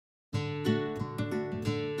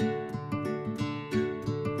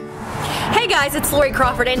Hey guys, it's Lori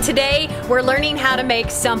Crawford, and today we're learning how to make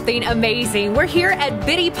something amazing. We're here at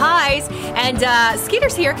Biti Pies, and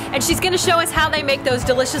Skeeter's here, and she's going to show us how they make those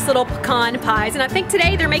delicious little pecan pies. And I think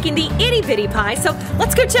today they're making the itty bitty pie, so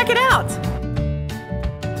let's go check it out.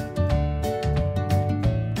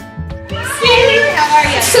 Skeeter, how are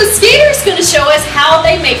you? So Skeeter's going to show us how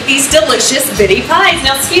they make these delicious bitty pies.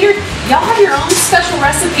 Now Skeeter, y'all have your own special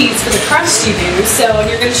recipes for the crust you do, so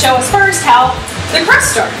you're going to show us first how the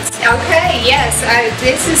crust starts. Okay, yes.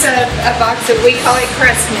 This is a box that we call it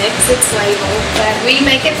crust mix. It's labeled, but we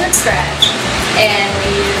make it from scratch. And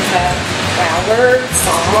we use flour,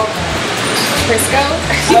 salt, Crisco.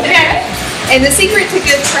 Okay. And the secret to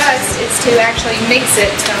good crust is to actually mix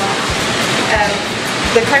it till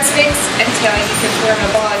the crust mix until you can form a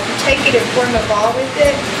ball. If you take it and form a ball with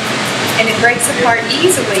it, and it breaks apart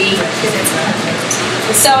easily, then it's perfect.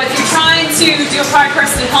 So if you're trying to do a pie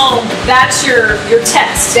crust at home, that's your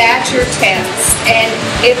test. That's your test. And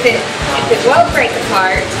if it won't break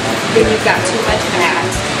apart, then you've got too much fat.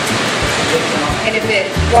 And if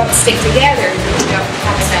it won't stick together, then you don't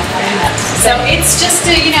have enough fat. So it's just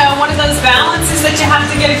one of those balances that you have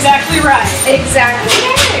to get exactly right. Exactly.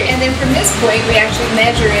 And then from this point, we actually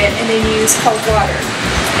measure it and then use cold water.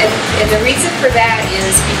 And the reason for that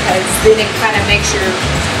is because then it kind of makes your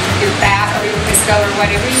fat or your Crisco or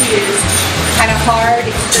whatever you use kind of hard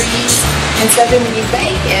and freeze. And so then when you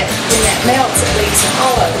bake it, when that melts, it leaves a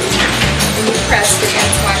hollow in your crust, and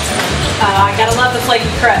that's why it's not. I gotta love the flaky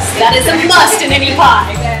crust. That is a must in any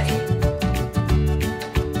pie.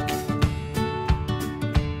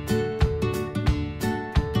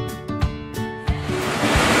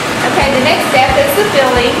 Okay, the next step is the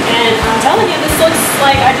filling. And I'm telling you, this looks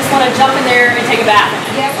like I just want to jump in there and take a bath.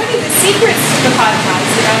 Yeah, one of the secrets to the pot pies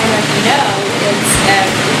that I don't know if you know is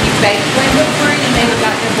if you bake one before you maybe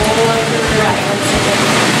got your boil over. Right.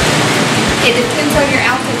 It depends on your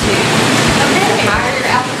altitude. Okay. The higher your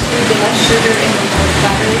altitude, the less sugar and the more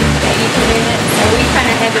butter that you put in it. So we kind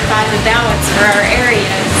of had to find the balance for our area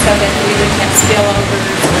so that we wouldn't have spillovers.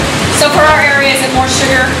 So for our area, is it more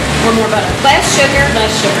sugar or more butter? Less sugar, more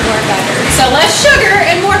butter. So less sugar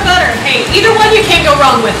and more butter. Hey, either one you can't go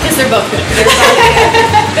wrong with because they're both good.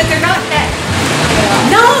 But they're not that.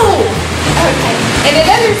 No! Okay. And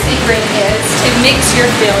another secret is to mix your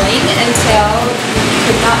filling until you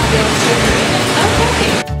could not feel sugar in it.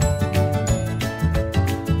 Okay.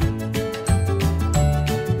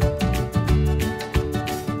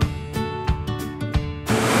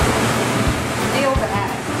 Feel that.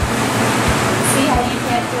 See how you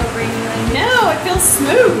can't feel granular? No, it feels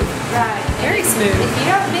smooth. Right. Very smooth. If you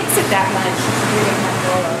don't mix it that much, you're going to have to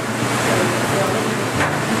roll over. So you feel it.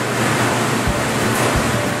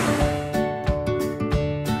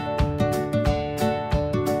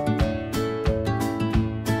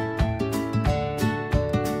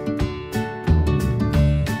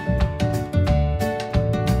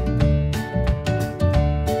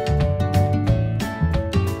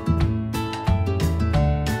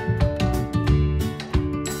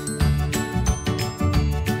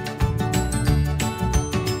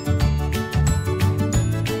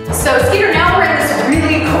 So Skeeter, now we're in this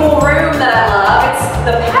really cool room that I love. It's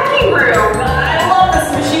the packing room. I love this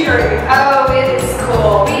machinery. Oh, it is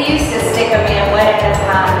cool. We used to stick them in one at a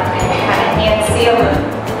time and kind of hand seal them.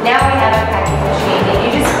 Now we have a packing machine, and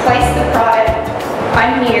you just place the product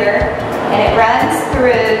on here, and it runs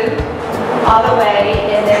through all the way,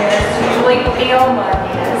 and then there's usually film on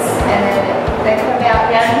this, and then they come out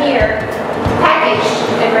down here, packaged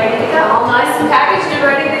and ready to go. All nice and packaged and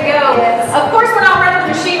ready to go. Yes. Of course, we're not running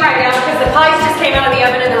the machine right now because the pies just came out of the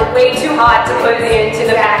oven and they're way too hot to put into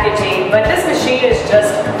the packaging. But this machine is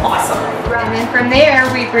just awesome. And then from there,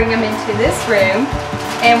 we bring them into this room,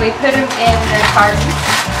 and we put them in the carton,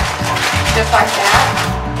 just like that.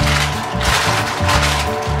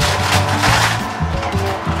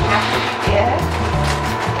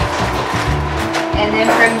 And then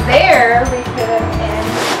from there, we put them in,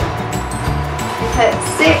 we put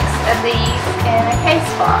 6 of these in a case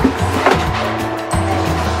box.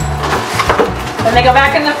 Then they go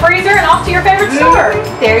back in the freezer and off to your favorite store.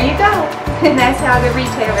 There you go. And that's how the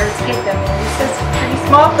retailers get them. And it's just a pretty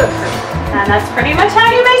small footprint. And that's pretty much how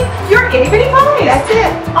you make your itty bitty pies. That's it.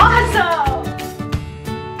 Awesome.